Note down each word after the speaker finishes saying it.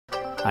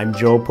I'm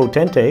Joe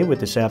Potente with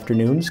this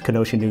afternoon's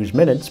Kenosha News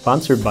Minute,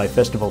 sponsored by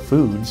Festival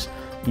Foods.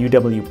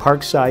 UW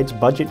Parkside's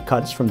budget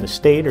cuts from the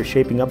state are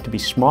shaping up to be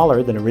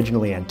smaller than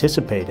originally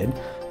anticipated.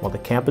 While the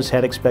campus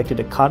had expected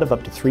a cut of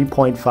up to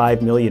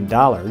 $3.5 million,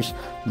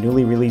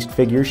 newly released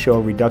figures show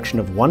a reduction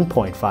of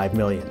 $1.5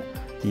 million.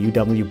 The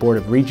UW Board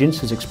of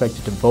Regents is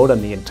expected to vote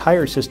on the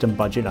entire system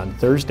budget on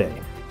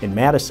Thursday. In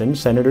Madison,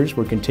 senators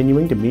were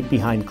continuing to meet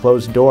behind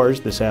closed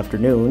doors this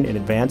afternoon in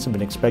advance of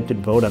an expected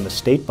vote on the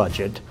state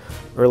budget.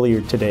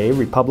 Earlier today,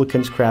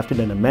 Republicans crafted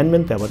an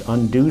amendment that would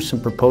undo some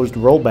proposed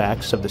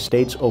rollbacks of the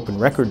state's open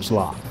records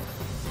law.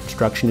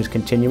 Construction is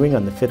continuing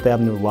on the Fifth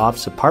Avenue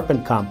Lofts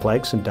apartment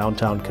complex in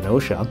downtown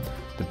Kenosha.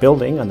 The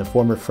building on the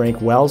former Frank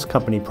Wells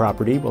Company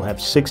property will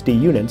have 60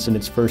 units in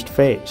its first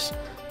phase.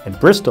 And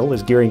Bristol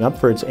is gearing up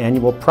for its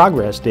annual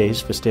Progress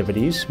Days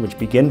festivities, which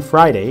begin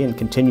Friday and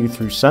continue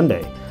through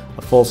Sunday.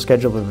 A full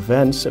schedule of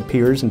events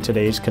appears in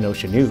today's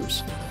Kenosha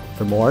News.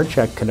 For more,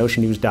 check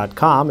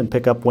KenoshaNews.com and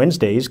pick up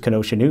Wednesday's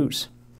Kenosha News.